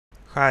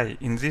Hi,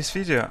 in this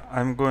video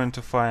I'm going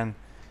to find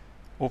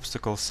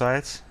obstacle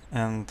sites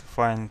and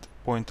find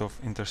point of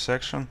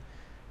intersection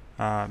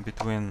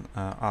between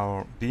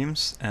our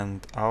beams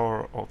and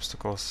our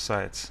obstacle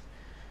sites.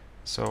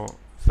 So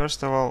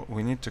first of all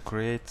we need to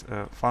create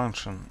a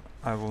function.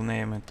 I will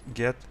name it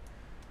get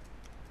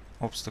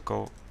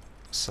obstacle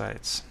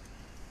sites,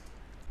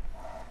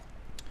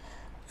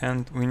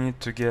 and we need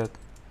to get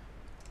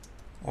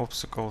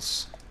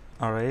obstacles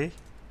array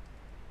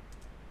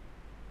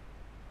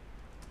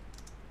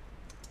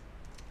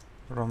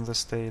from the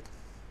state,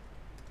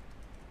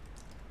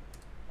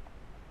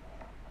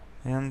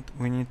 and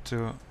we need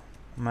to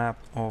map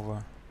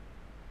over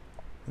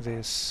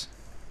this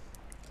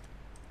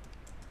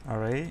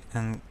array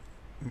and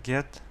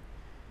get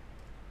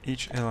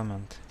each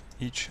element,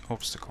 each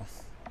obstacle.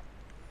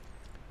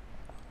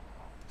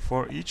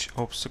 For each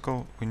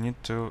obstacle we need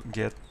to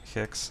get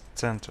hex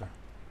center.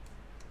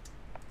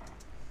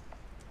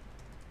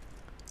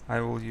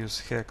 I will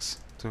use hex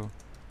to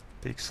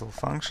pixel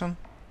function,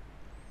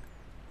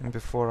 and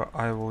before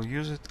I will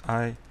use it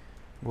I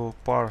will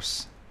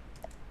parse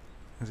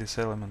this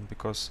element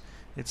because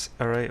it's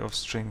array of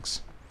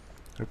strings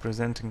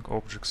representing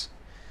objects.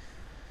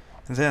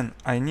 Then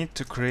I need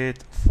to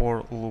create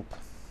for loop.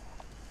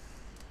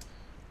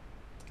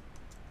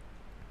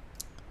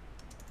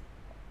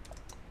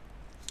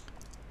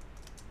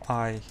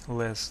 I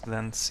less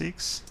than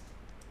 6,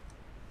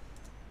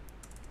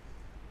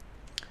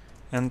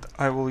 and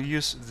I will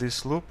use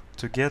this loop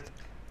to get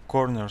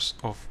corners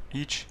of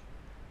each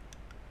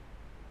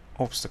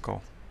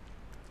obstacle.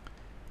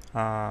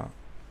 I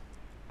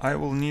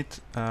will need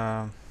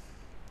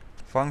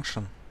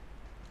function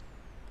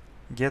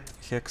get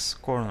hex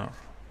corner,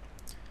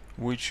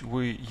 which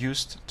we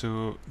used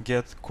to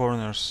get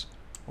corners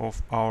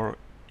of our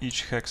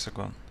each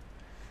hexagon,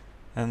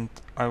 and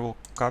I will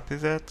copy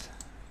that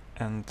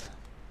and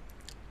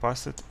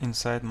paste it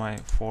inside my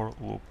for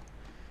loop.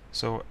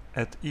 So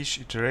at each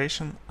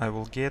iteration I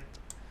will get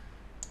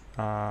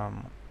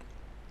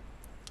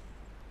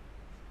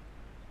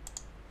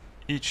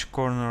each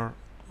corner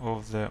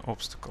of the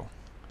obstacle,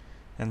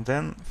 and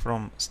then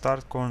from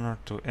start corner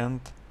to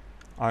end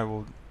I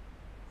will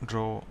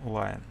draw a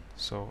line.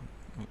 So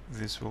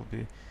this will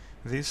be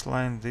this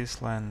line,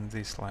 this line,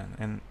 this line,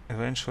 and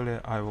eventually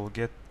I will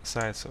get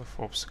sides of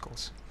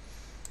obstacles.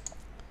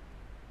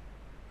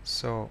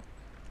 So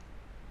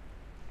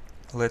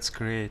let's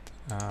create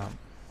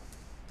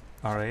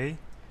array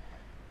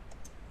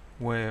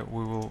where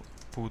we will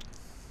put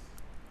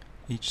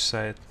each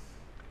side,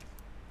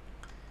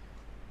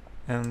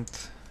 and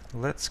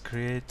let's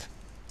create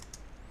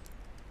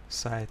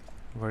side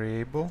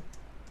variable,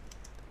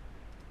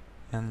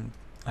 and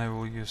I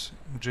will use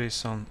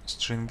JSON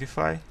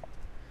stringify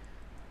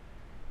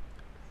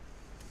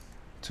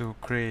to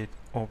create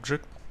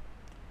object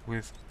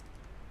with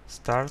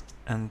start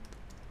and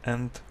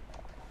end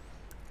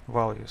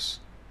values.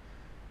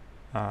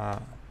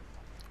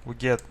 We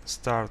get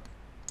start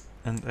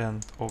and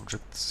end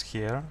objects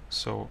here,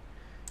 so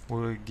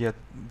we will get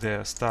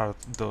the start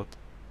dot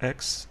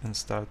x and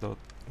start dot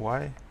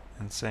y,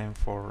 and same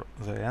for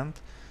the end.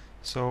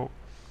 So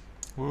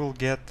we will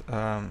get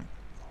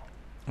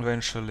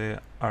eventually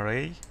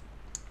array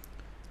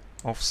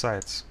of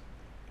sides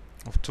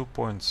of 2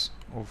 points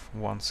of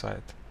one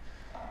side,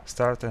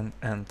 start and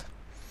end.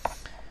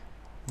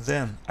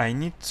 Then I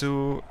need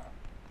to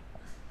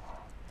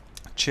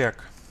check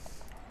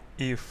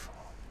if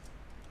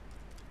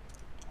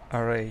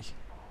array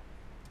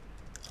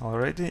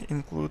already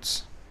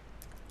includes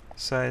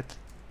side,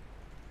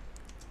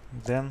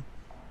 then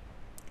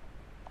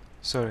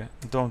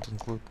don't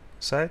include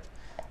side,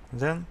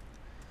 then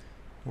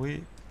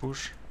we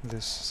push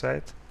this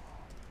side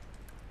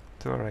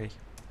to array.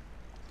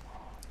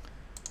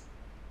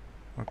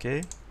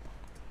 Okay,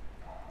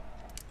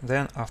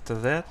 then after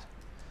that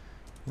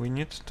we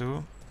need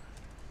to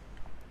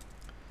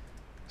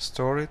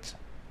store it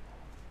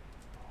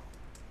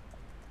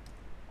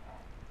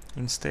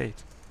in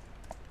state.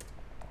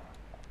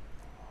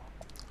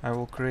 I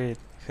will create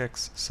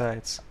hex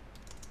sides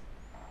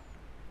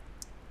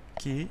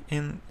key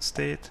in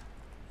state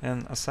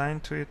and assign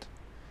to it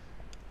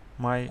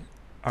my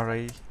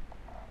array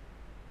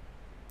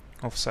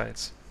of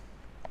sides.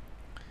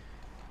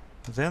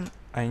 Then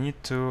I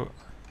need to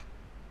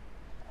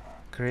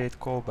create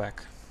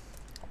callback.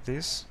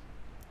 This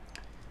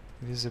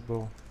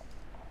visible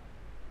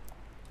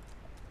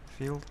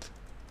field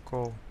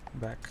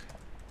callback,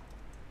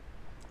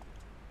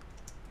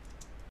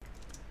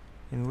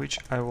 in which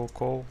I will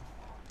call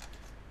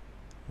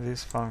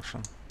this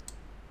function,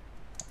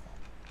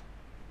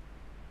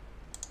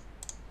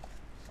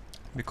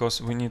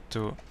 because we need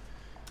to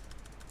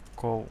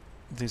call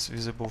this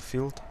visible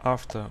field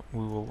after we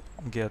will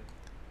get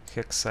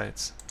hex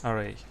sides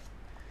array.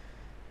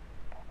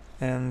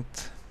 And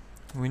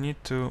we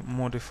need to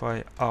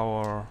modify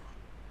our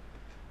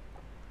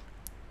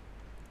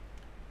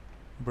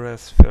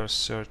breadth first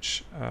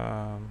search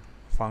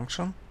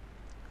function.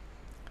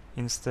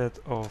 Instead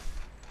of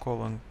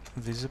colon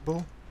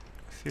visible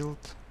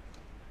field,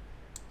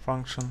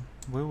 function,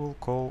 we will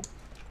call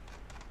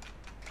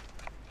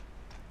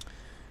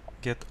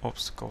get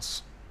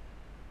obstacles.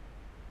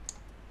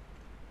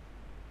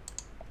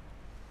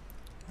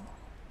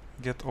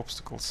 Get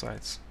obstacle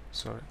sites,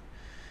 sorry.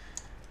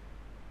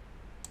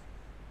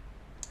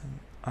 And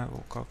I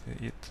will copy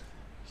it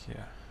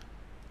here.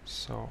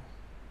 So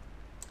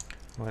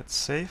let's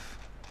save.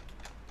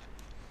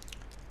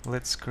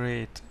 Let's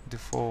create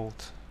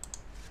default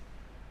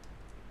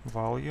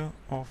value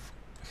of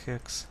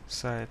hex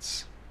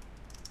sites.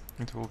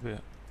 It will be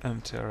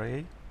empty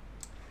array.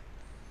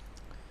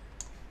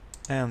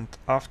 And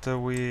after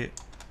we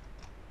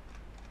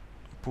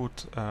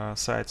put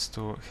sites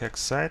to hex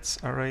sites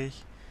array,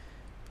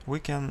 we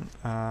can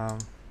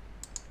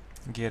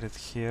get it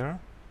here.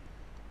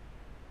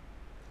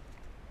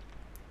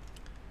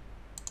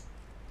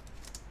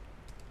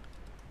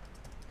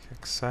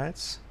 Hex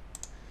sites.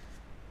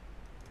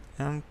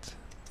 And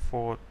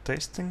for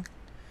testing,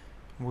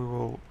 we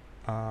will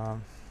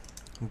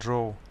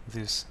draw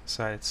these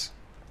sites.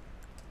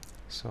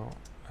 So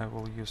I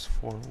will use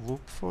for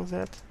loop for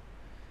that.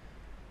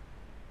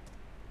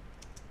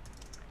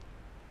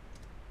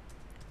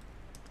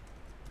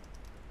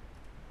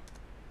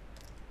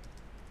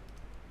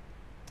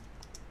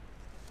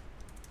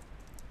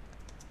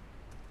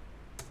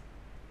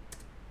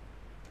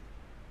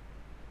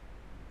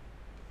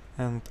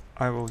 And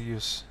I will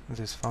use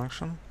this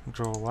function,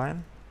 draw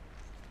line.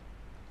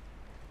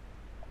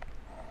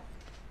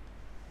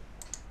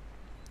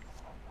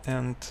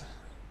 And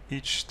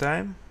each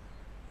time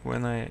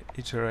when I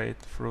iterate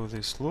through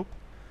this loop,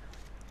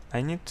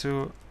 I need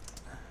to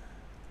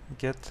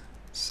get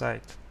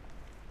site.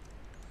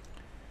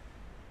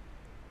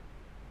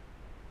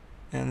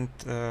 And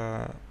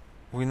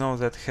we know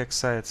that hex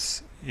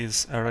sites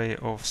is array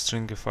of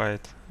stringified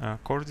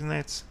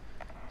coordinates,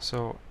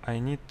 so I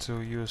need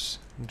to use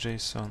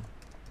JSON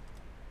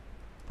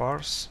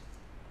parse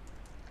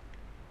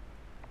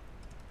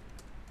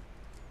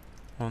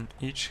on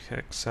each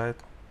hex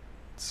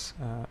site's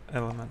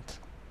element.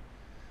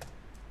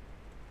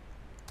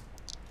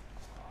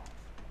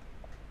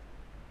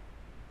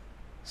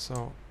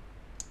 So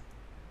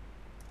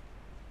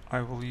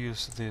I will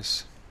use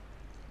this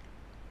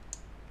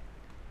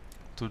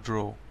to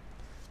draw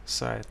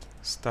site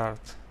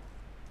start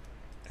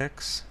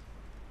X,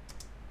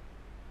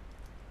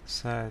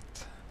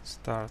 site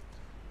start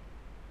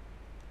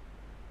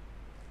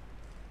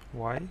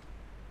Y.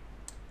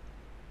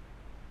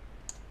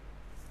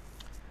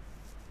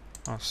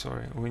 Oh,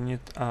 sorry, we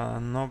need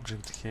an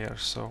object here,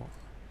 so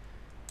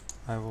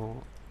I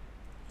will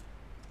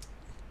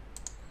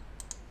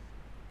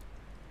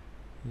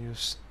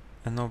use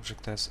an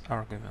object as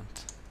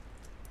argument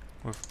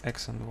with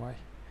X and Y.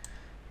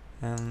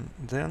 And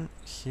then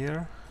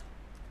here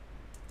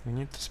we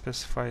need to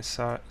specify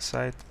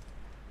site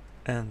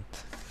end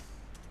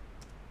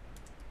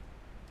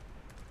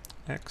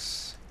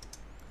X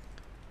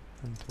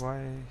and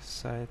Y,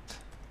 site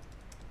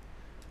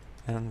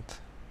and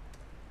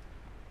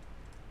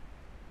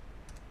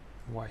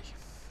Y.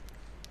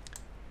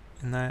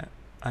 And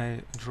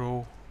I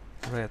draw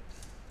red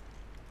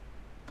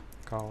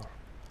color.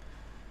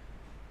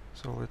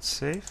 So let's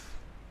save.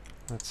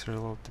 Let's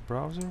reload the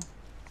browser.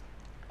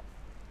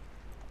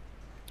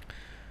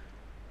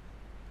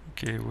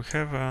 Okay, we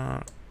have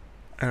an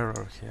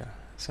error here.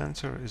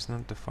 Center is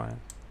not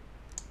defined.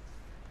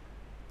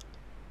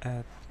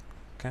 Add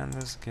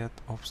canvas get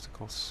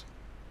obstacles.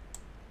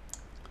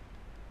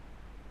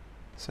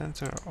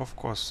 Center, of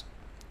course.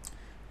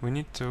 We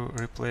need to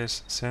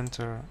replace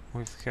center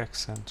with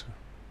hex center.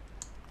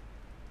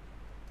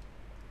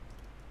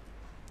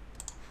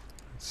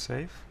 Let's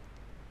save.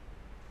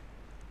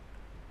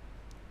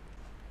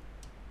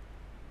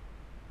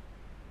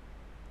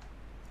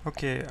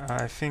 Okay,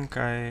 I think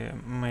I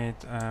made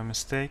a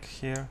mistake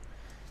here.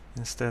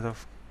 Instead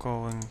of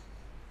calling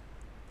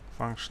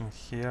function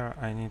here,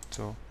 I need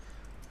to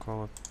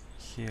call it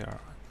here,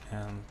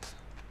 and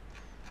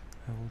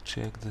I will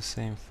check the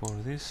same for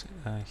this.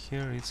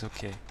 Here it's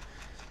okay.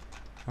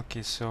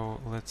 Okay,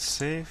 so let's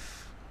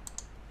save,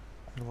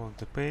 reload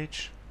the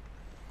page,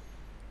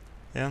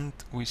 and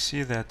we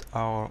see that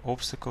our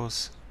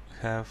obstacles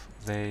have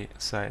their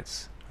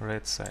sides,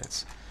 red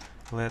sides.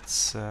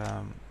 Let's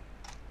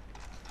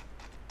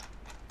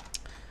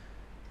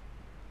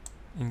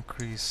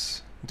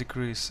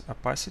decrease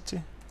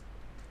opacity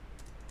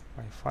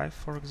by 5,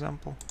 for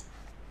example.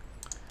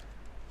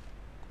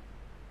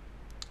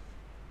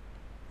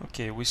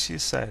 Okay, we see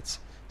sides.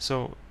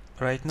 So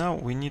right now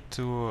we need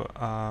to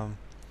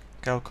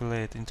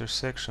calculate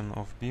intersection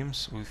of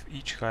beams with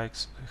each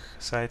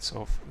sides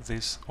of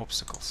these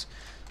obstacles.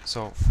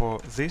 So for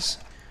this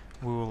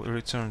we will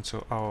return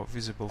to our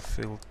visible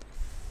field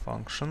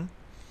function,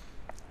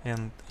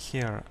 and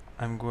here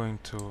I'm going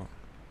to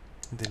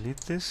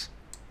delete this,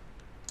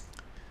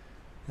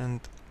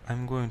 and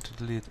I'm going to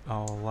delete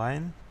our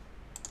line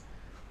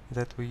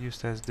that we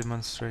used as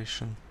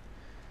demonstration,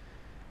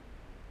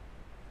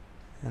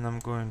 and I'm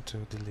going to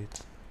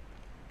delete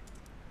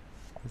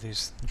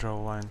this draw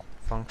line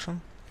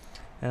function,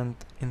 and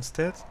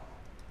instead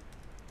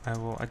I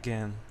will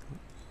again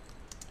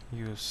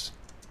use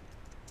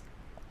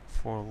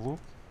for loop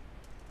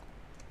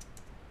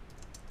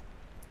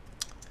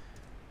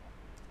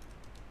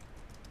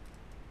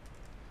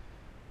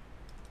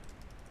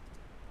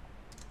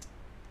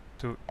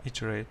to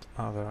iterate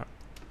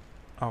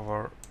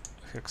our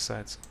hex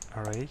sites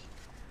array,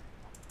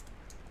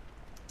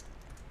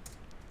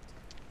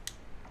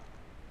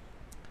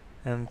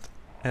 and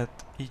at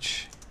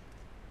each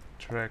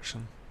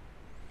direction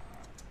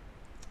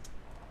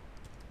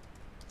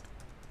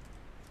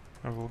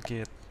I will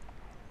get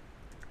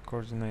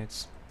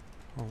coordinates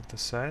of the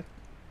site,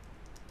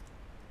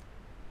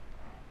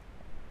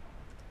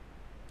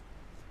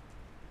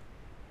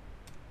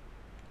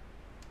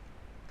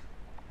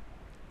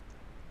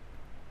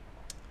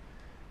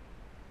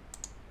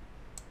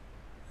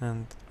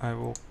 and I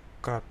will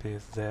copy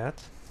that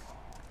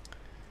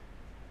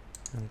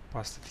and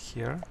paste it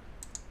here,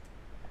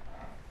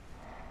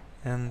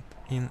 and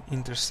in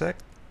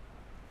intersect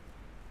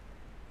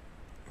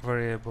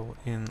variable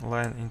in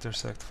line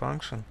intersect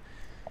function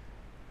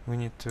we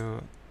need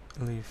to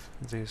leave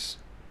this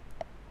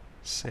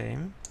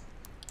same,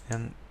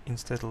 and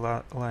instead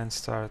line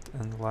start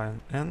and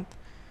line end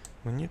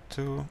we need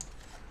to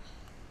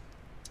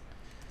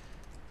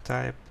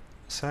type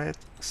site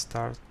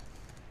start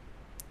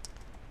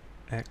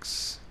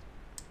x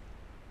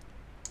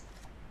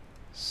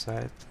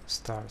site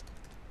start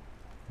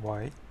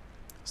y,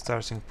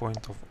 starting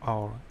point of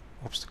our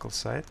obstacle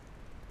site,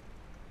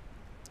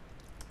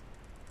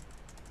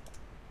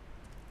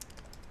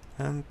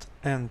 and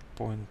end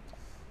point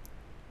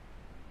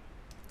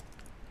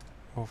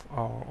of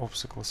our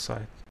obstacle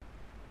site.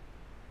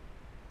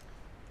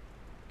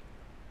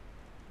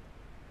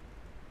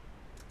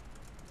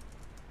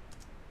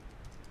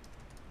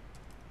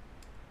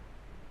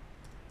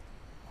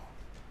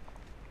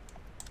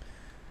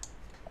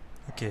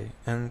 Okay,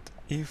 and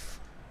if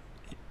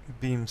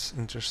beams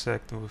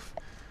intersect with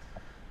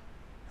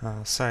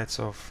sides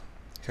of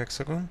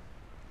hexagon,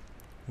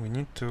 we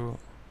need to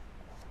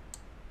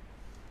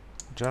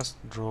just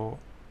draw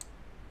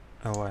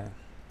a line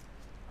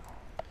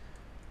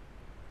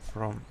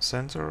from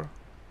center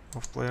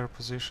of player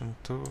position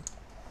to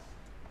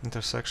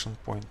intersection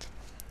point.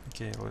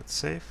 Okay, let's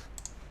save.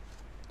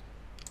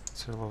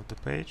 Let's reload the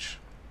page.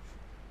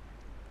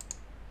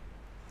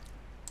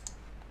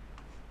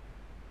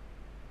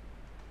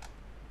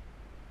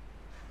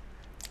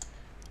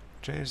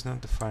 J is not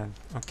defined.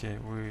 Okay,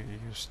 we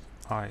used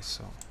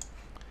ISO.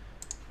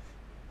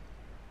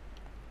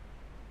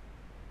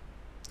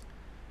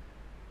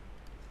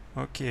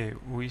 Okay,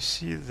 we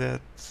see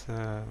that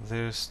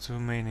there's too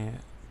many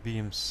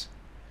beams.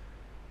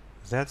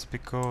 That's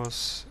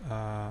because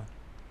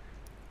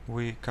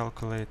we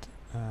calculate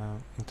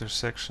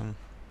intersection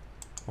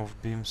of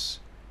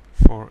beams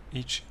for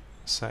each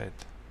side.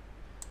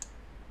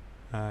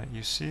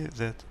 You see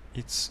that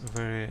it's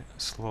very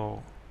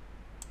slow,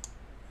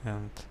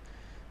 and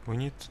we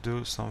need to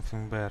do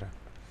something better.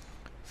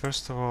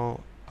 First of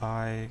all,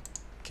 I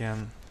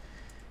can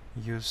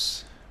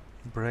use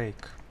break.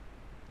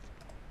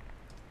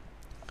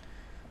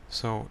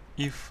 So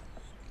if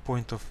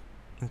point of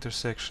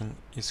intersection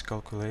is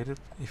calculated,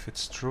 if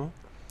it's true,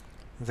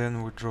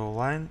 then we draw a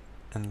line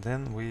and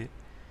then we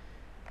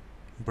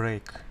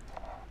break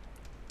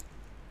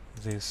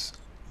this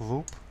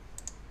loop.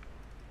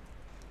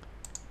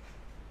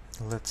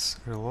 Let's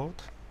reload,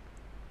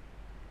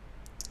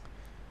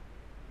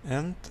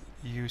 and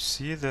you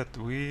see that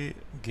we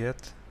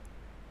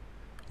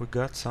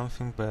got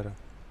something better.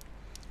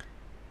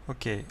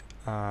 Okay,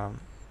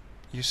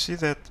 you see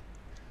that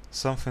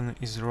something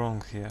is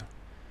wrong here.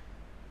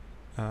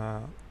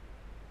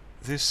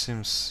 This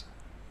seems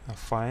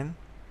fine,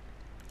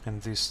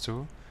 and this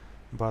too,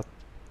 but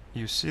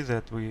you see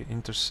that we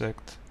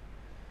intersect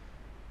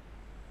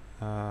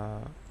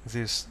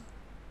this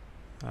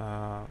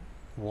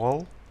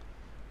wall,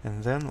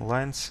 and then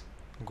lines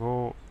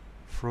go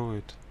through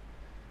it,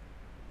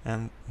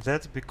 and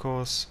that's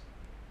because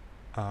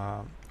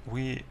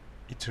we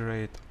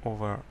iterate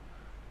over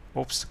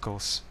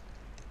obstacles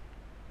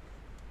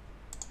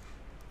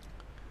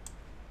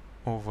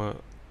over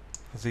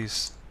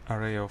this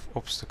array of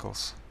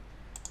obstacles,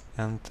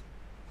 and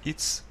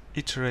it's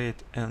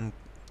iterate and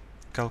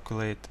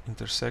calculate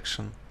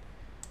intersection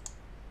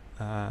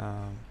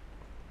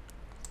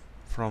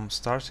from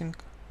starting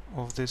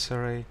of this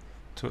array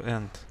to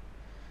end.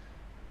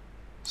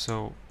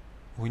 So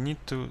we need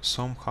to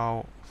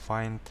somehow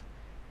find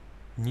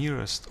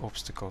nearest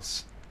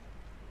obstacles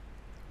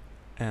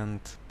and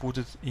put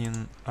it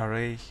in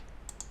array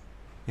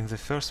in the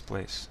first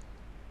place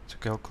to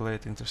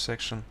calculate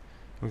intersection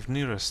with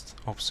nearest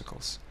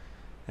obstacles,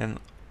 and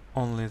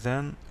only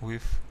then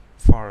with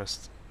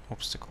farthest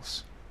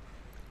obstacles.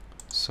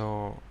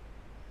 So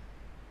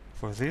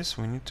for this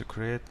we need to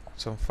create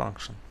some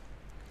function.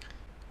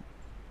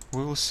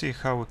 We will see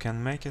how we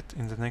can make it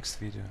in the next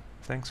video.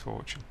 Thanks for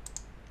watching.